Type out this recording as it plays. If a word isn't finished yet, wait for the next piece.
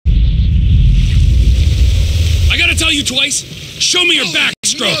tell you twice? Show me your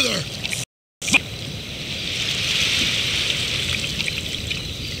backstroke! Mother.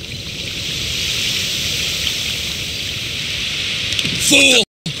 Fool!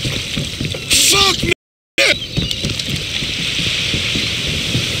 Fuck me!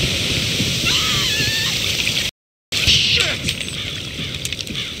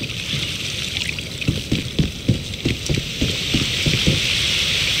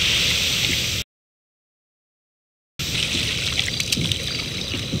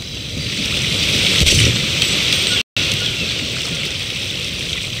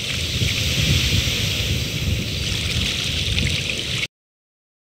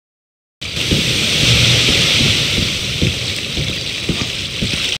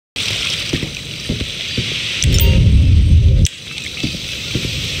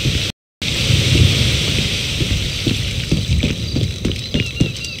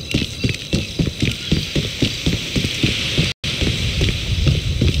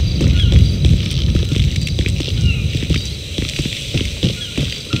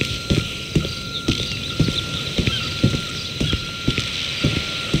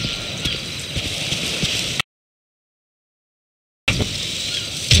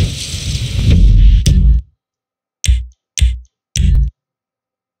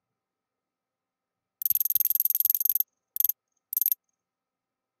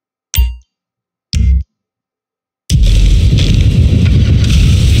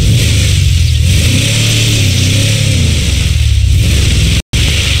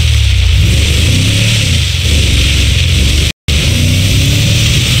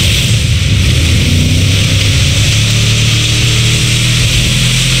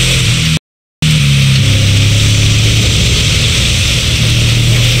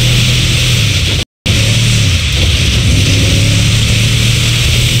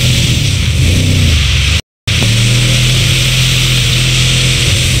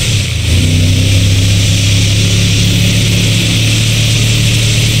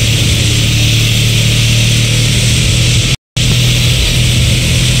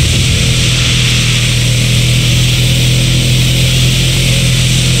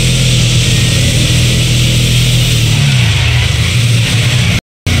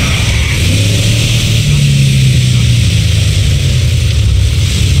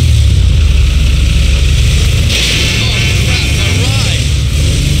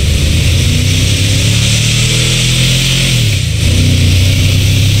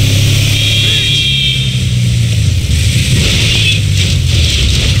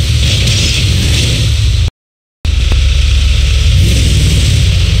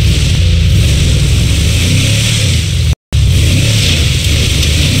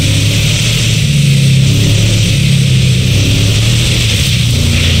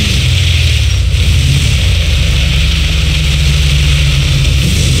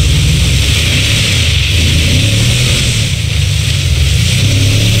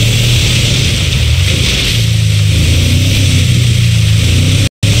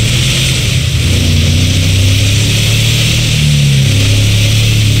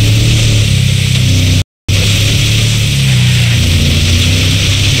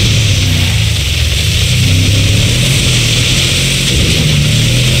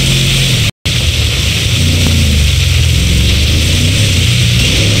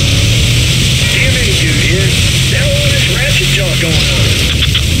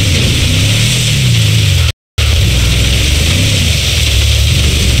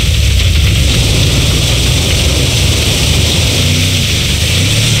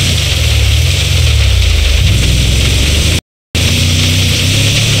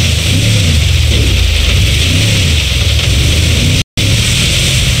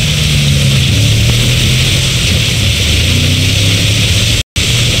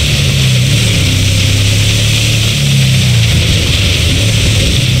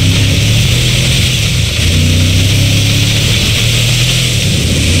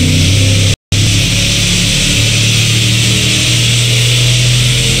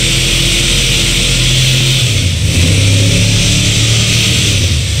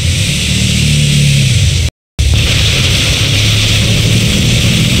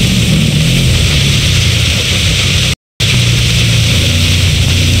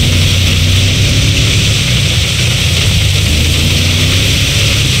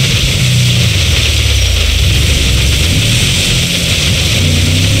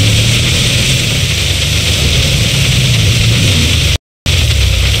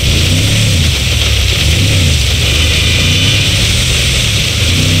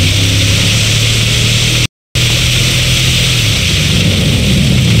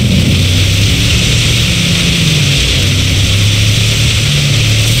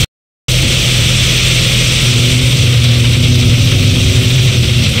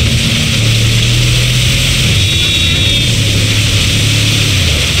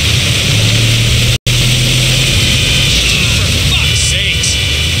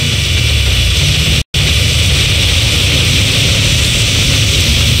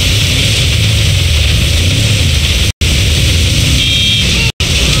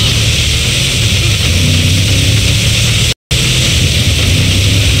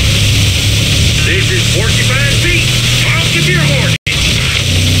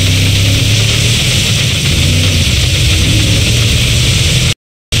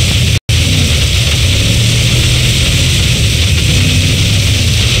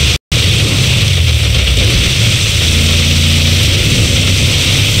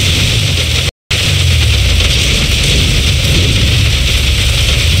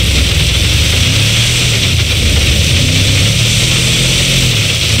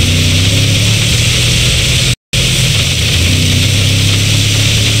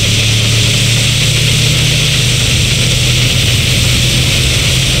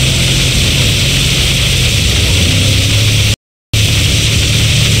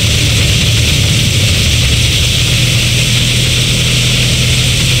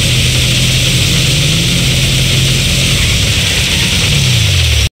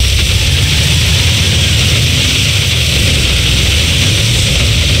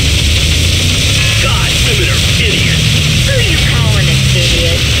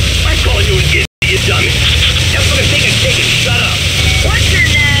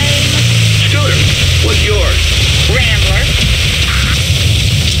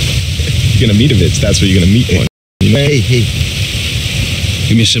 you're gonna meet a Vitz, that's where you're gonna meet one. Hey.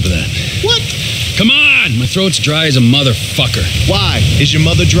 Give me a sip of that. What? Come on! My throat's dry as a motherfucker. Why? Is your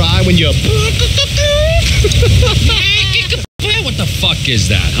mother dry when you're... What the fuck is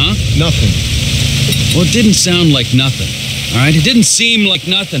that, huh? Nothing. Well, it didn't sound like nothing. All right? It didn't seem like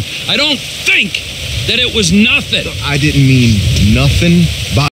nothing. I don't think that it was nothing. I didn't mean nothing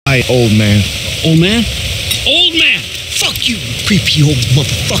by old man. Old man? Old man! Fuck you, creepy old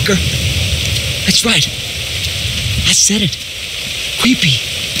motherfucker. That's right. I said it. Creepy.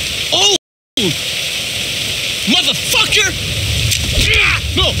 Old motherfucker!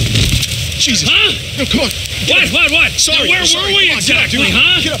 No! Jesus. Huh? No, come on. What? Sorry. Now, where sorry. were we Come on, exactly, get up,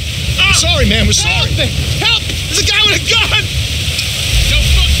 huh? Get up. I'm sorry, man. We're sorry. Help! There's a guy with a gun! Don't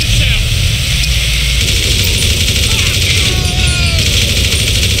fuck yourself!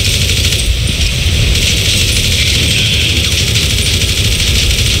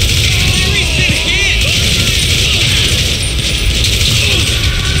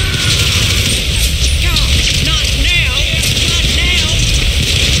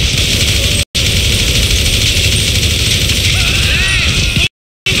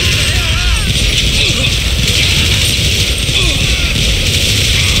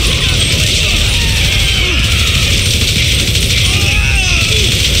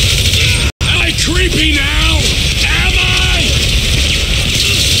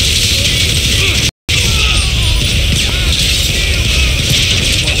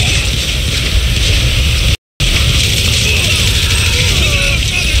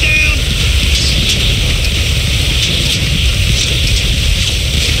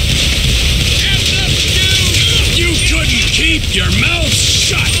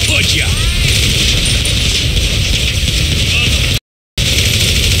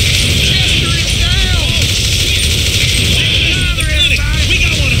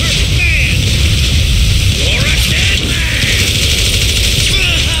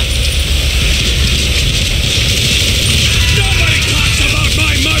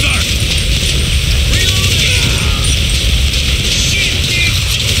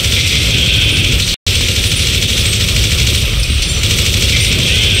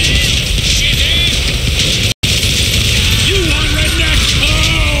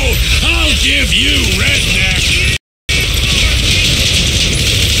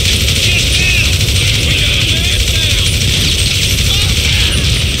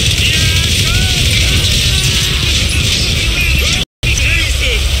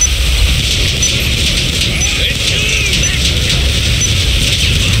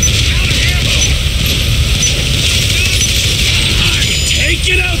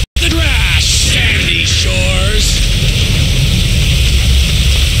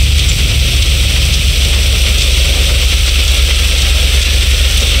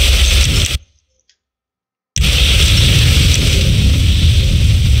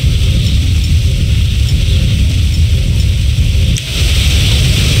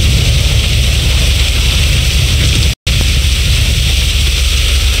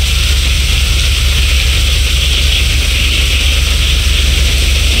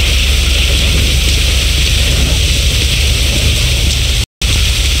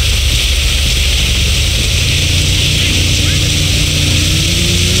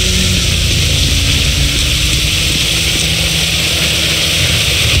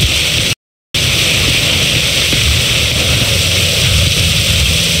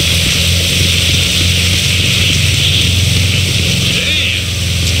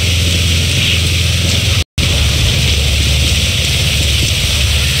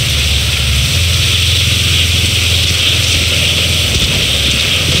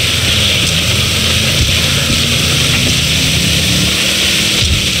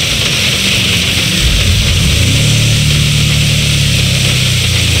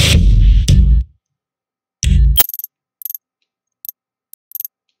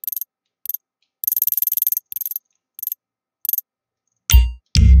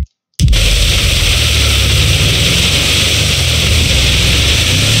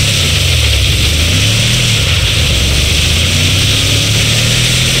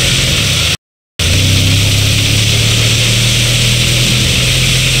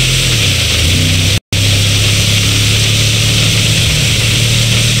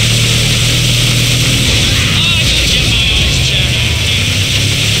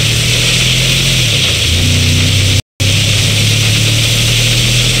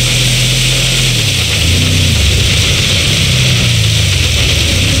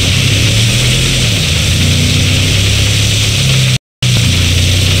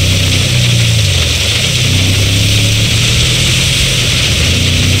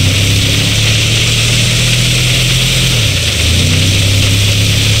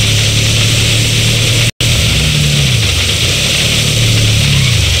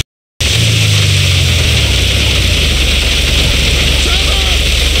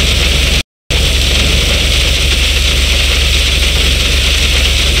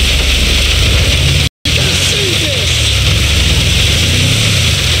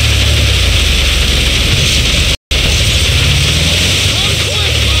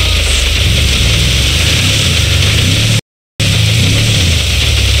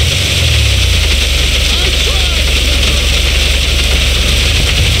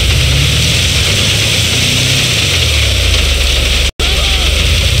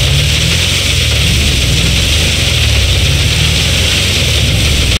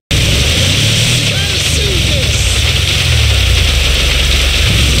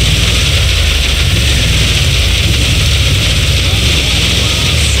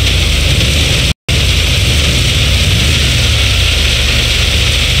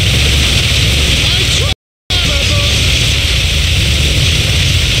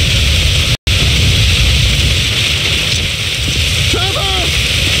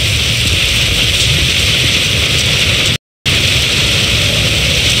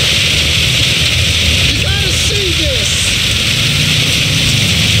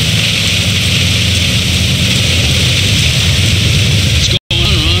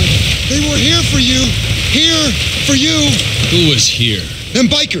 here. Them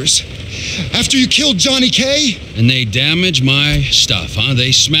bikers. After you killed Johnny K? And they damage my stuff, huh?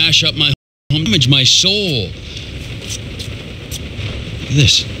 They smash up my home, damage my soul.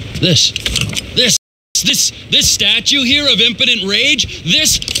 This statue here of impotent rage,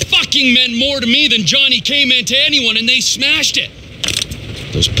 this fucking meant more to me than Johnny K meant to anyone, and they smashed it.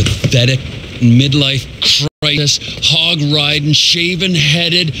 Those pathetic midlife crisis, hog-riding,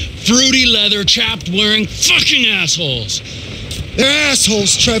 shaven-headed, fruity leather, chapped-wearing fucking assholes. They're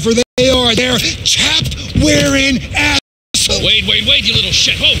assholes, Trevor. They are. They're chapped-wearing assholes. Wait, you little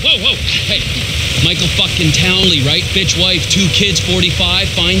shit. Whoa. Hey, Michael fucking Townley, right? Bitch wife, 2 kids, 45.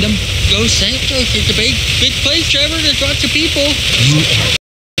 Find them. Los Santos is a big place, Trevor. There's lots of people. You are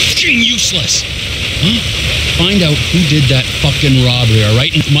fucking useless. Huh? Find out who did that fucking robbery, all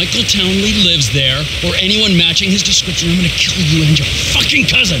right? And if Michael Townley lives there, or anyone matching his description, I'm gonna kill you and your fucking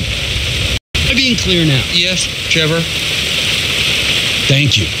cousin. Am I being clear now? Yes, Trevor.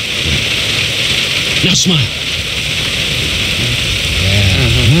 Thank you. Now smile. Yeah.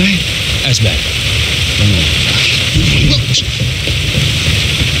 All right? That's better.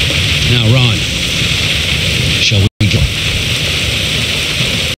 Now, Ron, shall we go?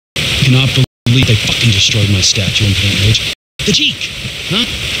 I cannot believe they fucking destroyed my statue in Rampage. The cheek, huh?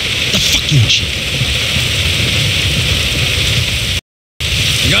 The fucking cheek.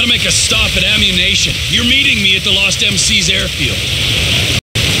 I gotta make a stop at Ammunition. You're meeting me at the Lost MC's airfield.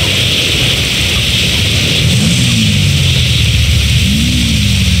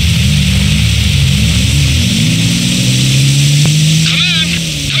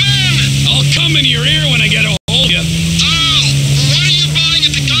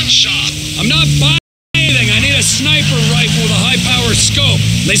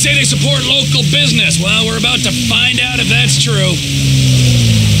 They say they support local business. Well, we're about to find out if that's true.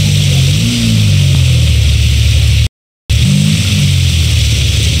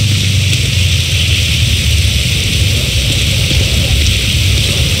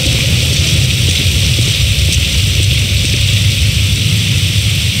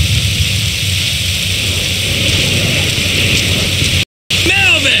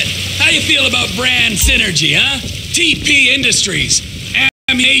 Melvin, how you feel about brand synergy, huh? TP Industries.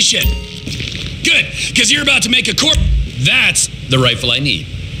 Ammunition. Good, because you're about to make a corp. That's the rifle I need.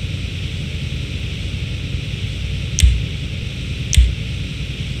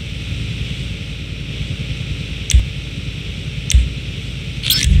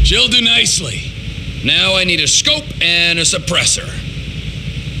 She'll do nicely. Now I need a scope and a suppressor.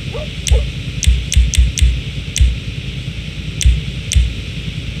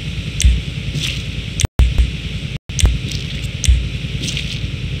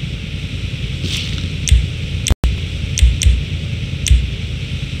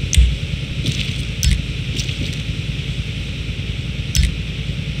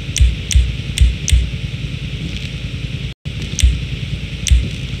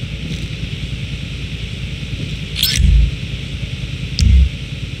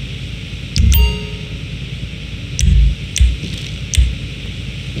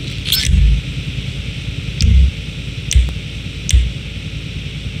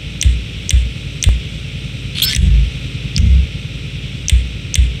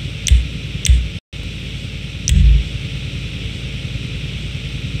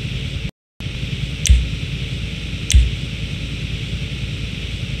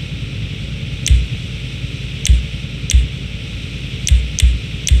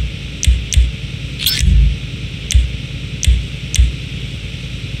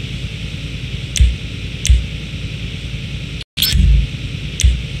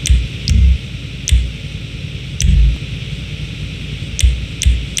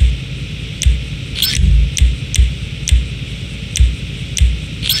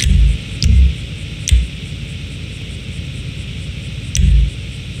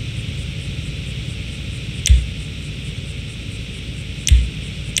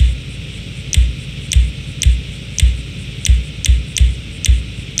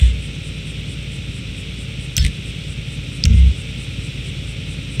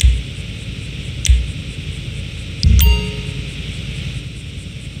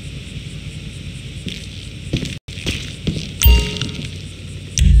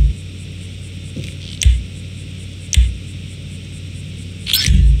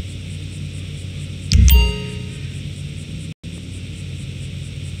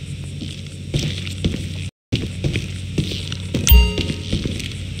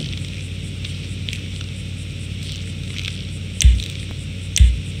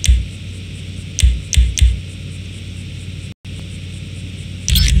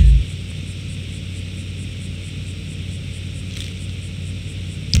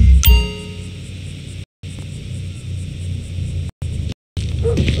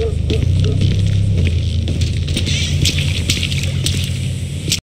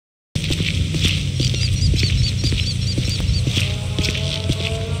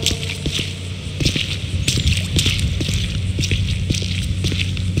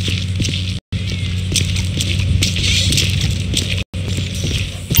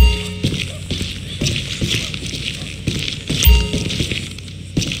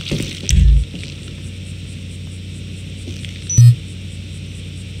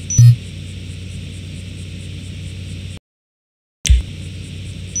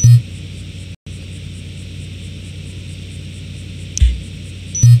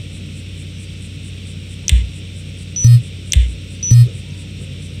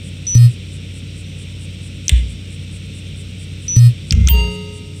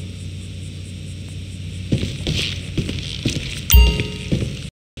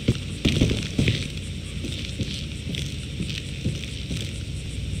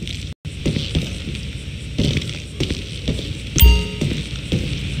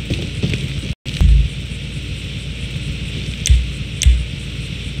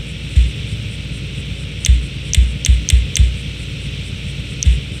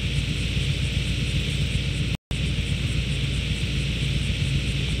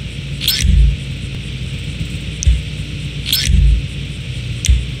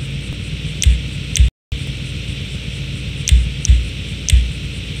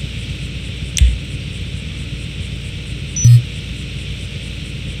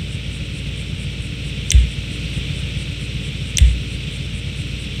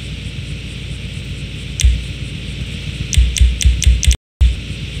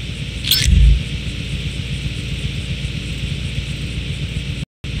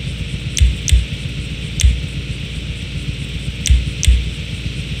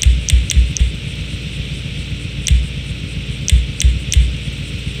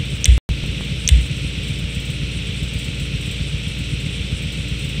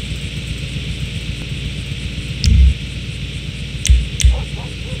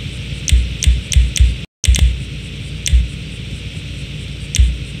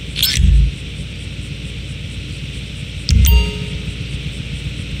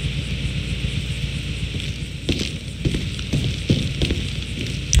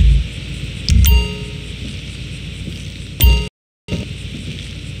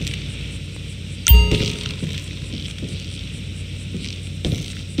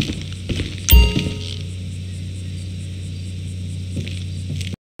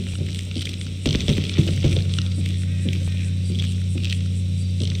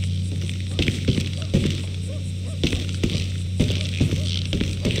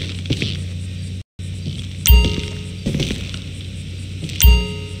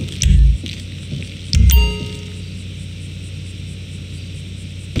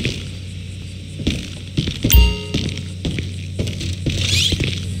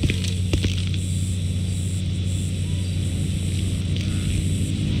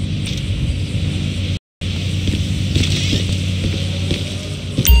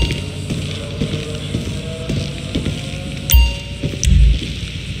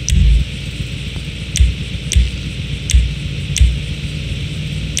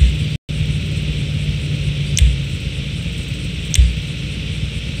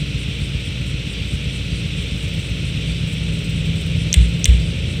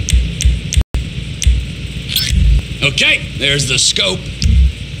 Okay, there's the scope.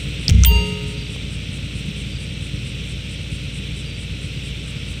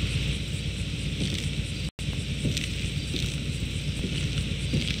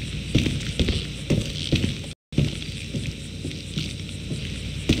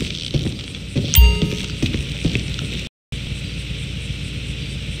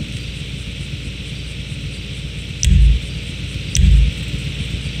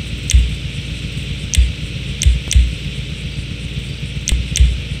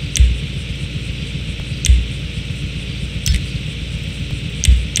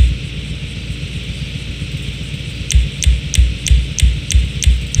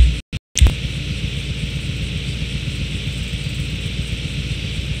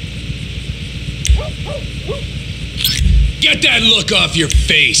 Get that look off your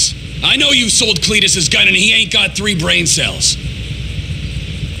face. I know you sold Cletus's gun and he ain't got 3 brain cells.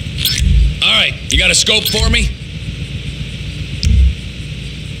 All right, you got a scope for me?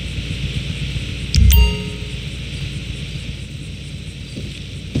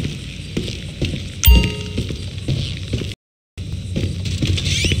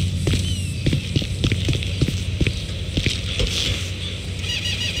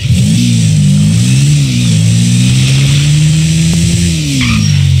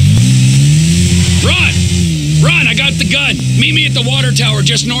 Gun. Meet me at the water tower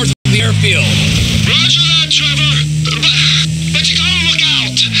just north of the airfield. Roger that, Trevor. But you gotta look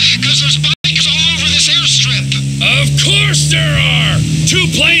out, because there's bikes all over this airstrip. Of course there are!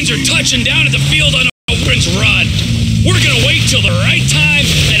 2 planes are touching down at the field on Open's Run. We're gonna wait till the right time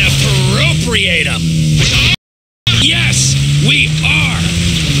and appropriate them. Yes, we are.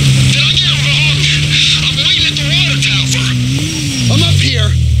 Did I get wrong? I'm waiting at the water tower. I'm up here.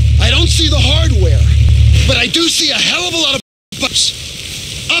 I don't see the hardware. But I do see a hell of a lot of bucks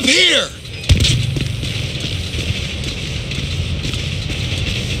up here.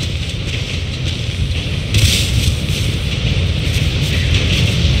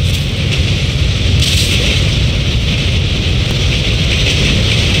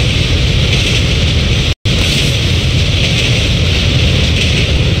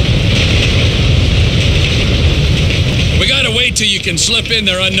 We gotta wait till you can slip in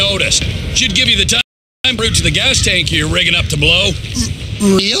there unnoticed. Should give you the time route to the gas tank you're rigging up to blow.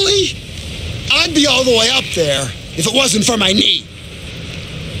 Really? I'd be all the way up there if it wasn't for my knee.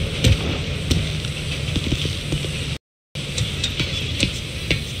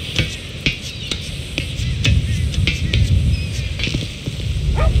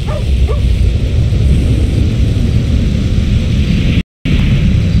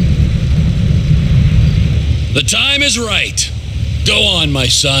 The time is right. Go on, my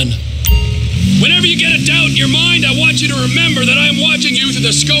son. Whenever you get a doubt in your mind, I want you to remember that I'm watching you through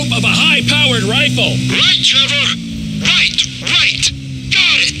the scope of a high-powered rifle. Right, Trevor. Right.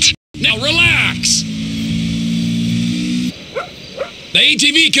 Got it. Now relax. The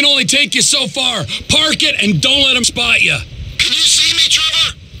ATV can only take you so far. Park it and don't let them spot you. Can you see me,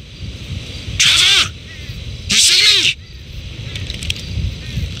 Trevor? Trevor? You see me?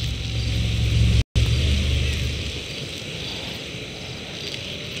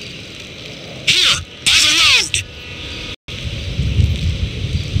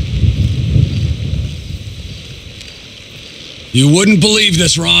 You wouldn't believe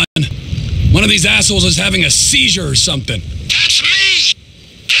this, Ron. One of these assholes is having a seizure or something. That's me!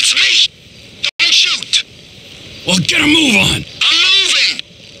 That's me! Don't shoot! Well, get a move on! I'm moving!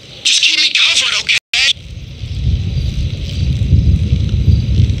 Just keep me covered, okay?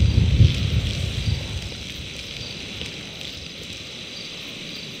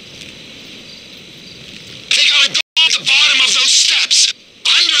 They gotta go at the bottom of those steps!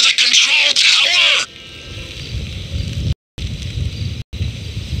 Under the control tower!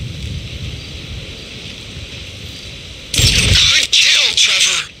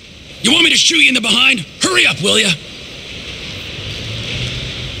 Trevor. You want me to shoot you in the behind? Hurry up, will ya?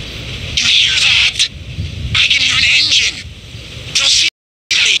 You hear that? I can hear an engine. They'll see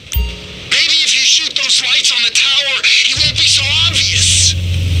me. Maybe if you shoot those lights on the tower, he won't be so obvious.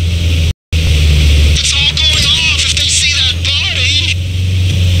 It's all going off if they see that body.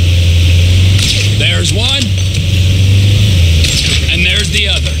 There's one. And there's the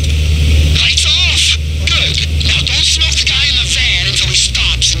other. Lights off. Good. Now don't smoke the guy in the van until he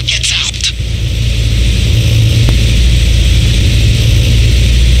stops and gets out.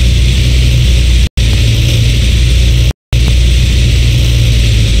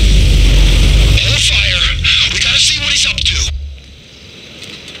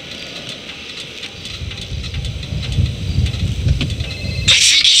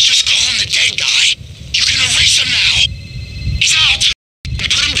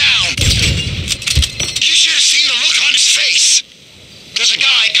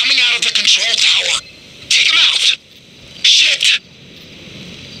 control tower. Take him out. Shit.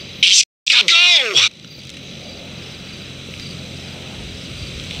 He's gotta go.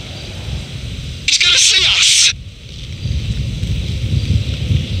 He's gonna see us.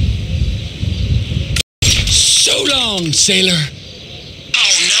 So long, sailor.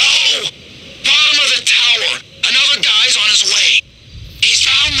 Oh no! Bottom of the tower. Another guy's on his way. He's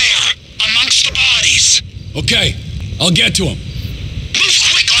down there, amongst the bodies. Okay, I'll get to him. Move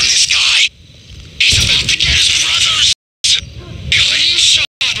quick on this guy. He's about to get his brothers. Clean shot,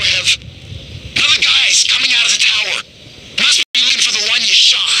 Rev. Another guy's coming out of the tower. Must be looking for the one you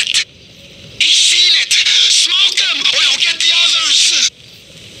shot. He's seen it. Smoke him, or he'll get the others.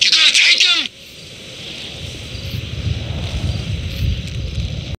 You gonna take him?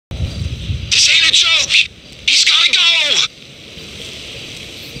 This ain't a joke. He's gotta go.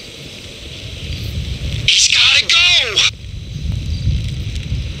 He's gotta go.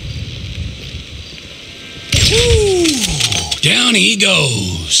 Woo! Down he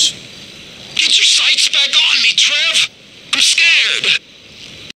goes. Get your sights back on me, Trev. I'm scared.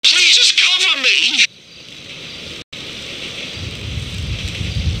 Please just cover me.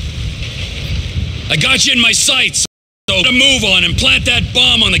 I got you in my sights, so to move on and plant that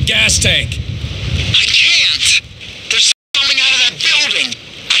bomb on the gas tank. I can't. There's coming out of that building.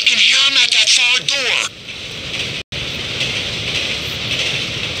 I can hear him at that far door.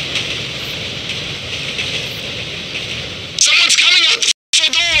 Someone's coming out the far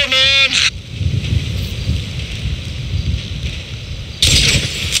door, man.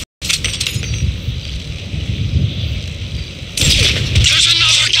 There's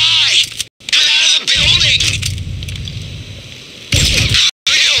another guy. Get out of the building.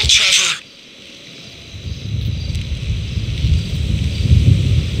 Clear, Trevor.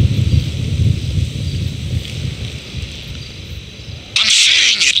 I'm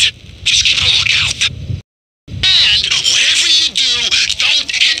fitting it. Just keep a lookout. And whatever you do,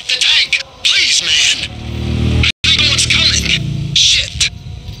 don't hit the tank. Please, man. I think one's coming. Shit.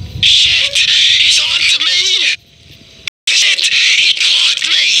 Shit. He's on to me. Shit. He clocked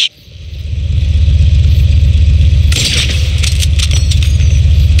me.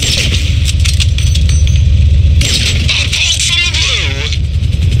 A bolt from the blue.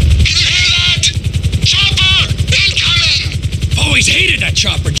 Can you hear that? Chopper! Incoming! Always hated that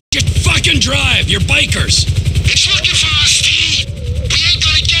chopper. Just fucking drive. You're bikers. It's looking for us, T. We ain't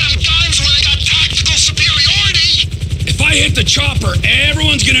gonna get them guns when they got tactical superiority. If I hit the chopper,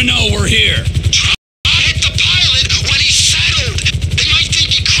 everyone's gonna know we're here. I hit the pilot when he's settled. They might think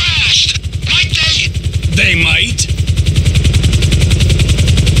he crashed. Might they? They might.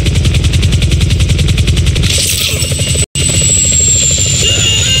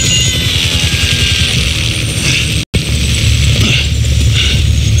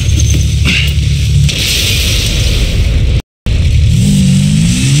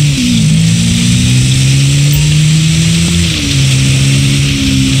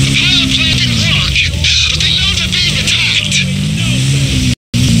 The pilot plan didn't work, but they know they're being attacked.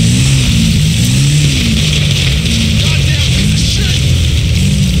 Goddamn piece of shit!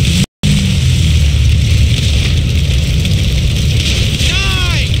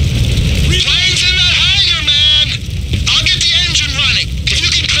 Die! Plane's in that hangar, man! I'll get the engine running, if you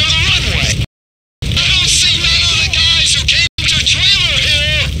can clear the runway. I don't see none of the guys who came to trailer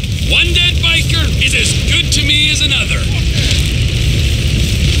here! One dead biker is as good to me as another.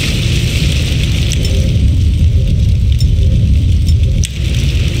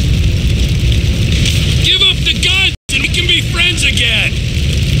 Give up the guns and we can be friends again.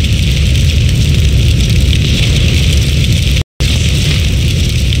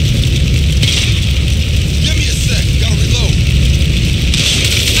 Give me a sec. Gotta reload.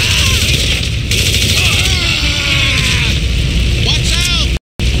 Watch out!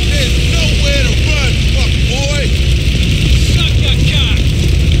 There's nowhere to run, fuck boy. Suck your cock.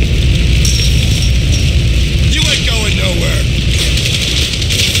 You ain't going nowhere.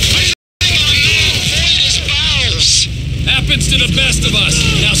 Void his bowels! Happens to the best of us.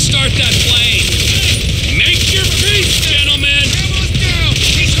 Now start that plane. Make your peace, gentlemen. Ammo's down.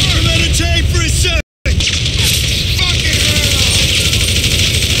 He's hurt. Meditate for a sec. Fucking hell.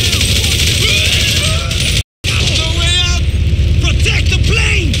 No way out. Protect the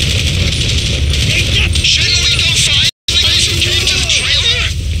plane. Shouldn't we go find the guys who came to the trailer?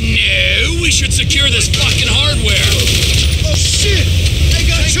 No, we should secure this fucking hardware. Oh shit! They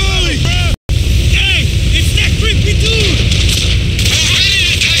got Charlie! Hey, it's that creepy dude. We're ready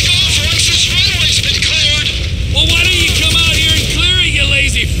to take off once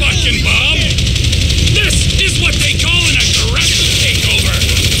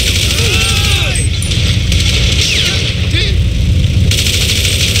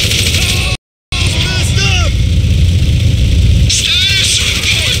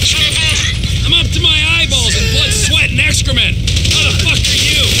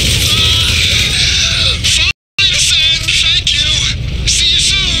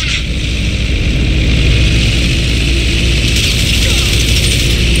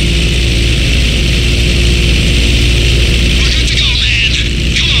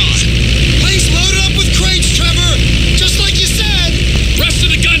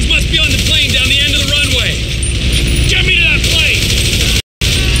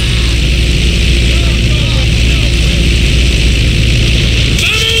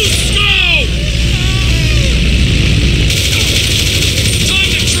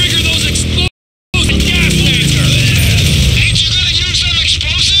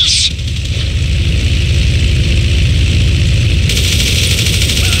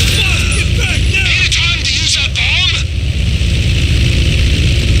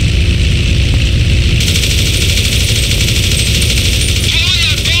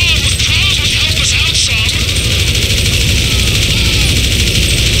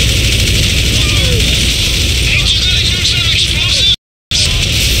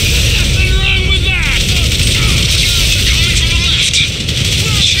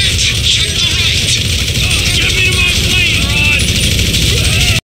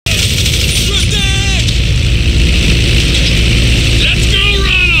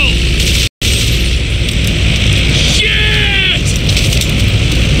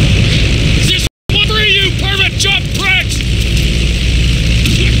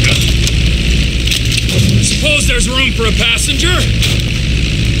there's room for a passenger.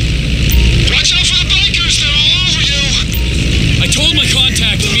 Watch out for the bikers, they're all over you. I told my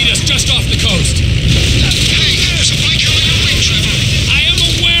contact to meet us just off the coast. Hey, there's a biker on your wing, Trevor. I am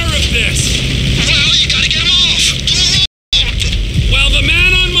aware of this. Well, you gotta get him off. Do a roll. Well, the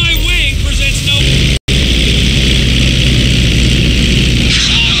man on my wing presents no...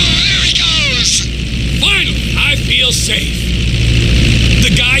 Oh, there he goes. Finally, I feel safe.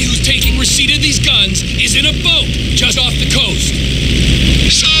 The guy who's taking receipt of these guns is in a boat just off the coast.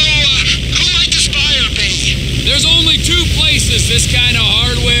 So, who might this buyer be? There's only two places this kind of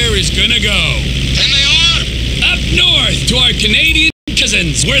hardware is gonna go. And they are? Up north to our Canadian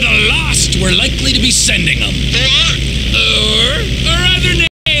cousins, where the lost were likely to be sending them. Or other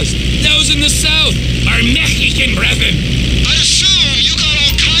names, those in the south, our Mexican brethren. I'd assume you got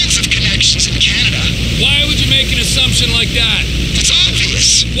all kinds of connections in Canada. Why would you make an assumption like that? It's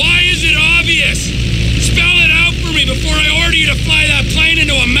obvious. Why is it obvious? Spell it out for me before I order you to fly that plane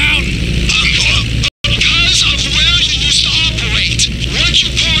into a mountain. Because of where you used to operate. Weren't you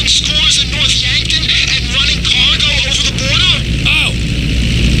pulling scores in North Yankton and running cargo over the border? Oh,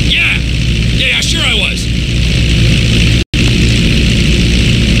 yeah, sure I was.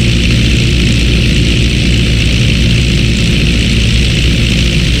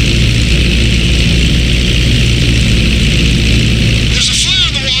 There's a flare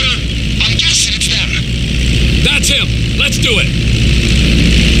in the water. I'm guessing it's them. That's him. Let's do it.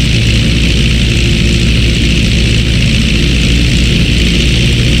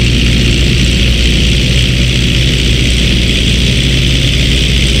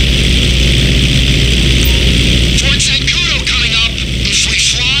 Fort Zancudo coming up. If we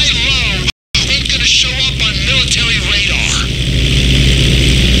fly low, we ain't gonna show up on military radar.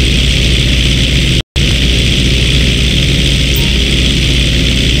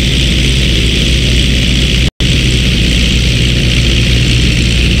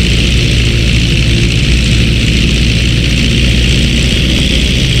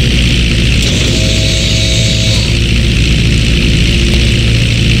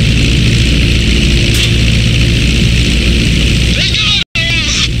 They got him!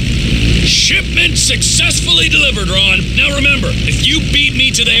 Shipment successfully delivered, Ron. Now remember, if you beat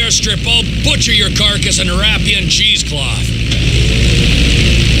me to the airstrip, I'll butcher your carcass and wrap you in cheesecloth.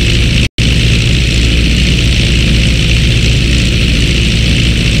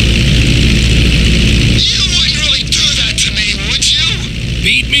 You wouldn't really do that to me, would you?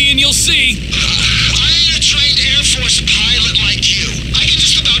 Beat me and you'll see. I ain't a trained Air Force pilot like you. I can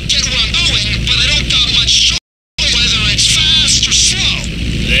just about get where I'm going, but I don't got much choice whether it's fast or slow.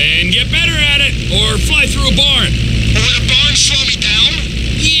 Then get better at it, or fly through a barn. Would a barn slow me down?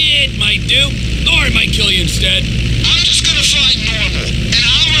 Yeah, it might do. Or it might kill you instead. I'm just gonna fly normal, and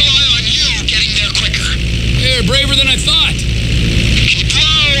I'll rely on you getting there quicker. You're braver than I thought. Keep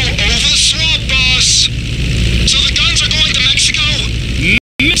low, over the swamp, boss. So the guns are going to Mexico?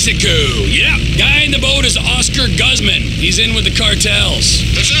 Mexico, yeah. Guy in the boat is Oscar Guzman. He's in with the cartels.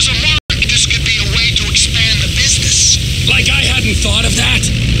 If there's a mark, this could be a way to expand the business. Like I hadn't thought of that.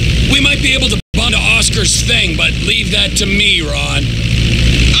 We might be able to bond to Oscar's thing, but leave that to me, Ron.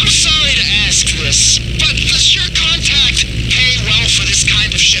 I'm sorry to ask this, but does your contact pay well for this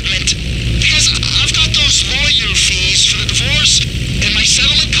kind of shipment? Because I've got those lawyer fees for the divorce and my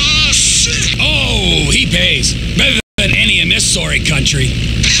settlement costs. Oh, he pays. Better than any in this sorry country.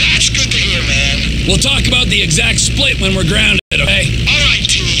 That's good to hear, man. We'll talk about the exact split when we're grounded, okay? All right,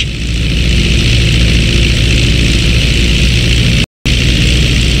 T.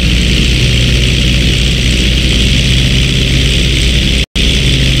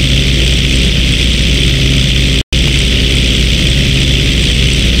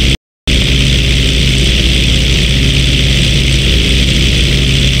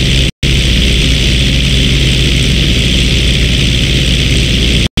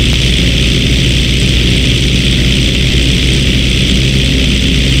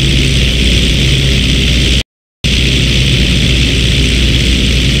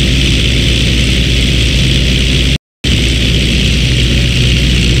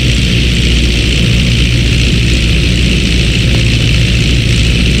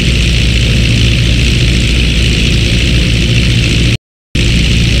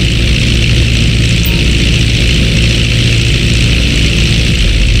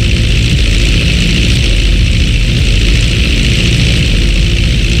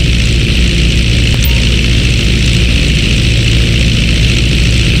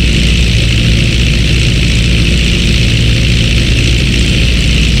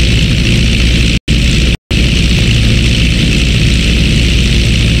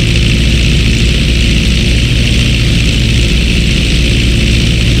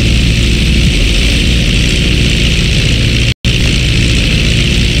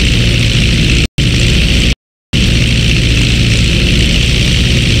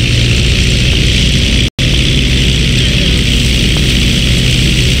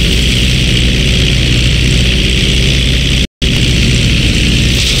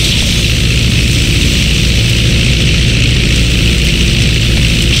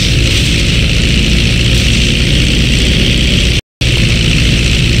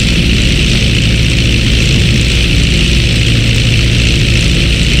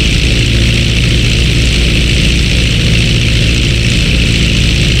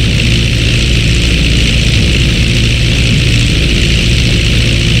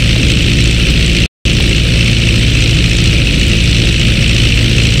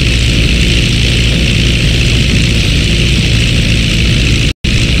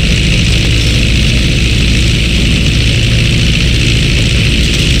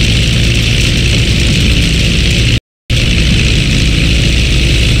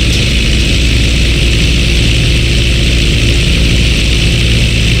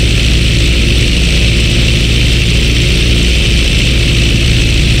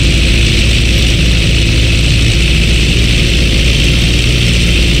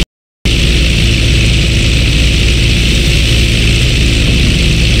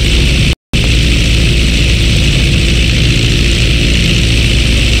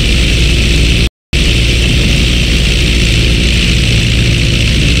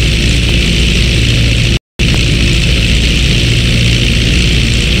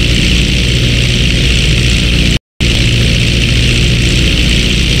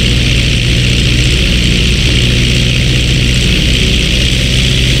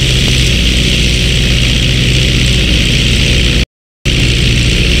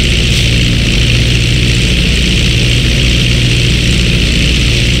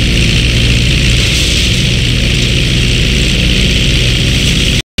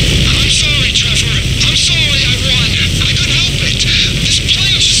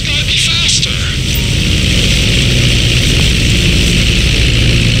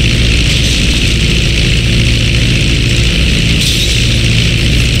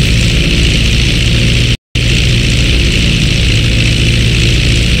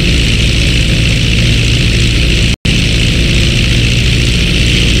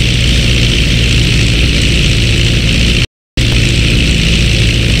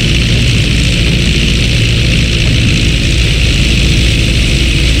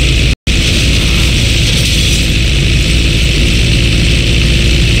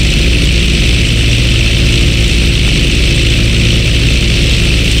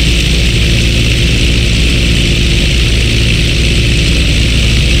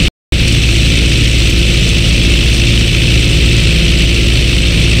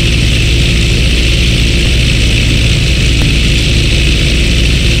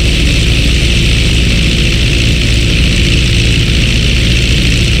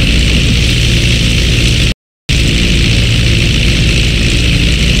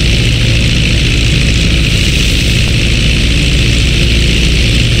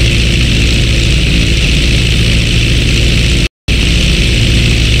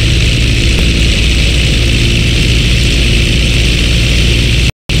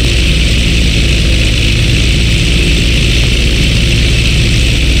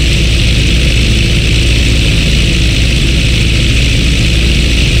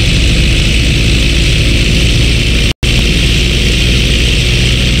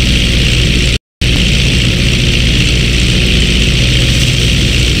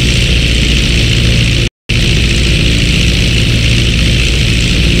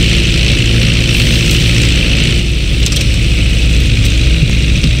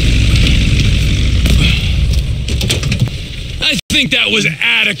 think that was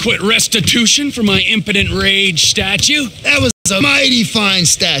adequate restitution for my impotent rage statue? That was a mighty fine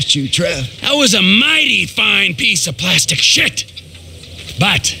statue, Trev. That was a mighty fine piece of plastic shit.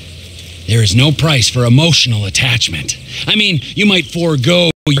 But there is no price for emotional attachment. I mean, you might forego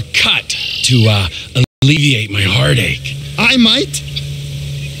your cut to alleviate my heartache. I might?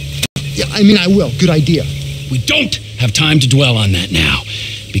 Yeah, I mean, I will. Good idea. We don't have time to dwell on that now,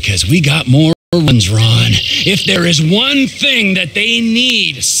 because we got more runs, Ron. If there is one thing that they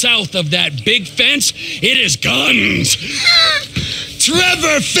need south of that big fence, it is guns.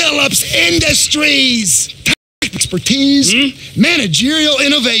 Trevor Phillips Industries. Expertise, managerial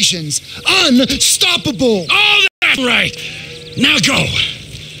innovations, unstoppable. Oh, that's right. Now go.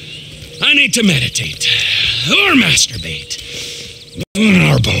 I need to meditate or masturbate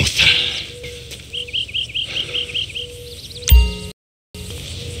or both.